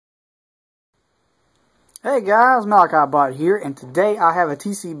Hey guys, MalachiBot here, and today I have a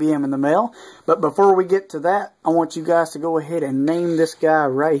TCBM in the mail. But before we get to that, I want you guys to go ahead and name this guy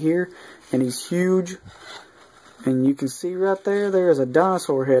right here. And he's huge. And you can see right there, there is a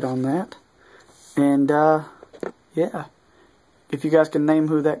dinosaur head on that. And, yeah. If you guys can name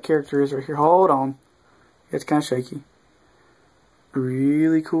who that character is right here. Hold on. It's kind of shaky.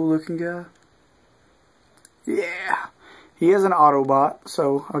 Really cool looking guy. Yeah. He is an Autobot,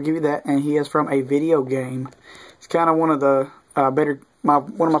 so I'll give you that, and he is from a video game. He's kind of one of the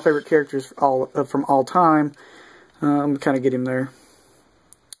one of my favorite characters from all time. Kind of get him there.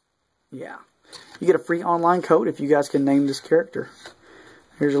 Yeah, you get a free online code if you guys can name this character.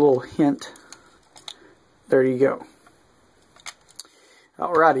 Here's a little hint. There you go.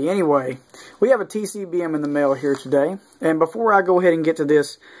 Alrighty. Anyway, we have a TCBM in the mail here today, and before I go ahead and get to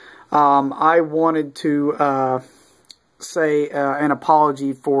this, I wanted to say an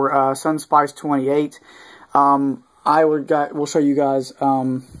apology for suspince28. We'll show you guys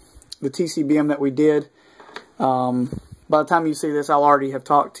the TCBM that we did. By the time you see this, I'll already have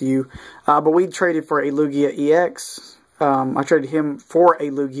talked to you. But we traded for a Lugia EX. I traded him for a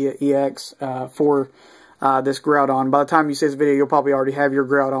Lugia EX for this Groudon. By the time you see this video, you'll probably already have your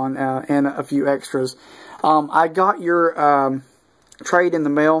Groudon and a few extras. I got your trade in the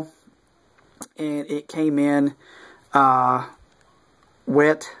mail, and it came in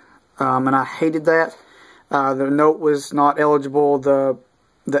wet, and I hated that. The note was not eligible.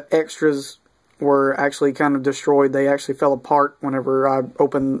 The extras were actually kind of destroyed. They actually fell apart whenever I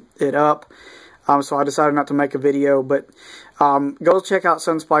opened it up. So I decided not to make a video, but go check out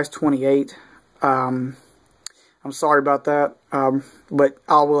suspince28. I'm sorry about that, but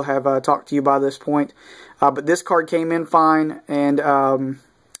I will have talked to you by this point. But this card came in fine, and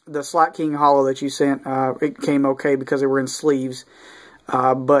the Slack King Hollow that you sent, it came okay because they were in sleeves.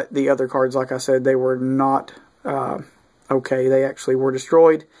 But the other cards, like I said, they were not okay. They actually were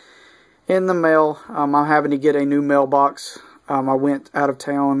destroyed in the mail. I'm having to get a new mailbox. I went out of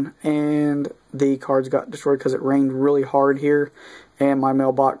town, and the cards got destroyed because it rained really hard here, and my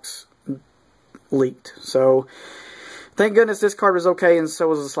mailbox leaked. So, thank goodness this card was okay, and so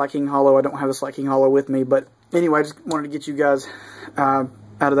was the Slack King Hollow. I don't have the Slack King Hollow with me, but anyway, I just wanted to get you guys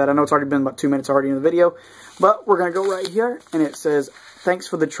out of that. I know it's already been about 2 minutes already in the video, but we're going to go right here, and it says, thanks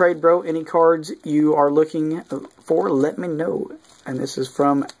for the trade, bro. Any cards you are looking for, let me know. And this is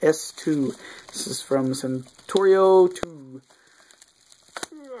from S2. This is from santaurio2.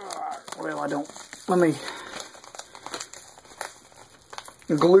 Well, I don't. Let me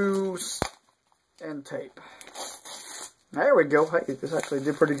glue and tape. There we go. Hey, this actually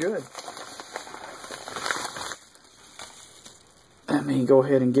did pretty good. Let me go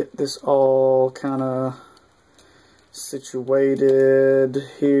ahead and get this all kind of situated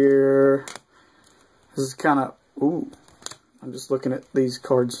here. This is kind of, ooh, I'm just looking at these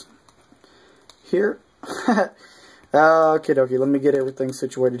cards here. Okay, let me get everything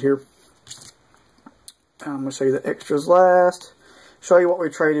situated here. I'm going to show you the extras last. Show you what we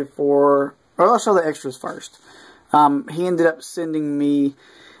traded for. Well, I'll show the extras first. He ended up sending me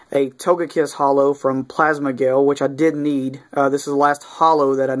a Togekiss Hollow from Plasmagale, which I did need. This is the last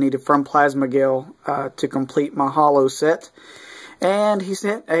Hollow that I needed from Plasmagale to complete my Hollow set. And he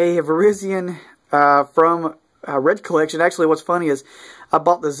sent a Virizion from Red Collection. Actually, what's funny is I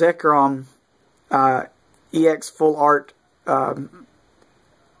bought the Zekrom EX Full Art, I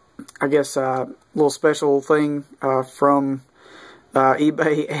guess, little special thing from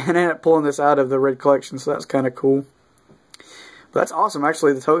eBay, and ended up pulling this out of the Red Collection, so that's kind of cool. But that's awesome,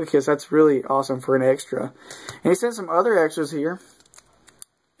 actually, the Togekiss, that's really awesome for an extra. And he sent some other extras here.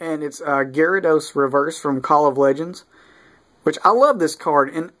 And it's Gyarados Reverse from Call of Legends, which I love this card.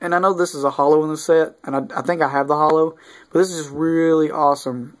 And I know this is a Hollow in the set, and I think I have the Hollow. But this is just really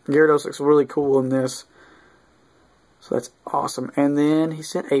awesome. Gyarados looks really cool in this. So that's awesome. And then he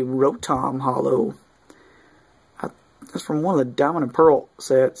sent a Rotom Hollow. That's from one of the Diamond and Pearl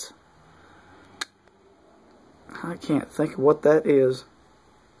sets. I can't think of what that is.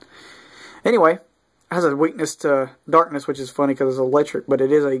 Anyway, it has a weakness to darkness, which is funny because it's electric, but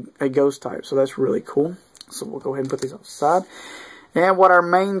it is a ghost type, so that's really cool. So we'll go ahead and put these outside. And what our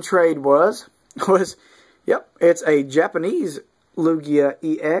main trade was, yep, it's a Japanese Lugia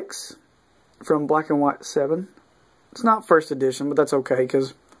EX from Black and White 7. It's not first edition, but that's okay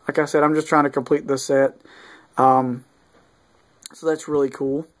because, like I said, I'm just trying to complete the set. So that's really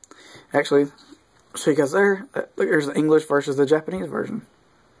cool. Actually, I'll show you guys there. Look, there's the English versus the Japanese version.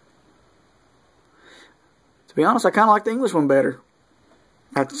 To be honest, I kind of like the English one better.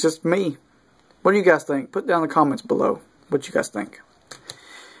 That's just me. What do you guys think? Put down in the comments below what you guys think.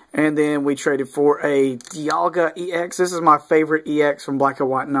 And then we traded for a Dialga EX. This is my favorite EX from Black and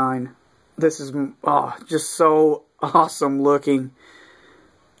White 9. This is just so awesome looking.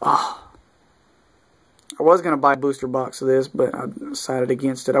 Oh. I was going to buy a booster box of this, but I decided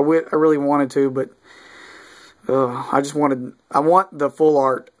against it. I really wanted to, but I want the full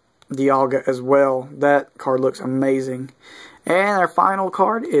art Dialga as well. That card looks amazing. And our final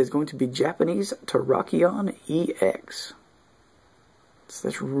card is going to be Japanese Terrakion EX. So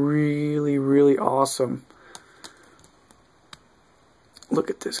that's really, really awesome. Look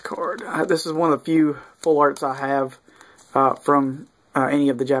at this card. This is one of the few full arts I have from any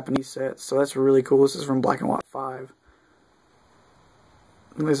of the Japanese sets. So that's really cool. This is from Black and White 5.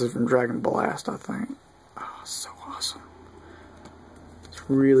 And this is from Dragon Blast, I think. Oh, so awesome. It's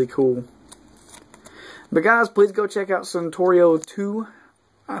really cool. But guys, please go check out Santaurio2.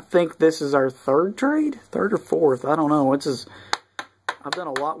 I think this is our third trade? Third or fourth? I don't know. I've done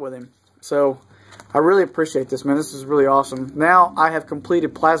a lot with him. So, I really appreciate this, man. This is really awesome. Now, I have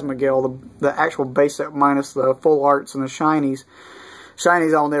completed Plasma Gale, the actual base set minus the full arts and the shinies.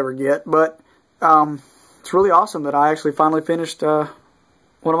 Shinies I'll never get, but it's really awesome that I actually finally finished one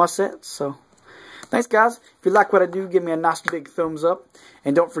of my sets. So, thanks, guys. If you like what I do, give me a nice big thumbs up.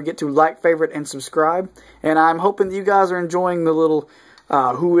 And don't forget to like, favorite, and subscribe. And I'm hoping that you guys are enjoying the little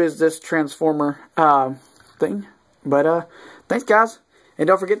Who Is This Transformer thing. But thanks, guys. And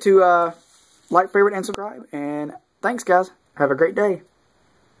don't forget to like, favorite, and subscribe. And thanks, guys. Have a great day.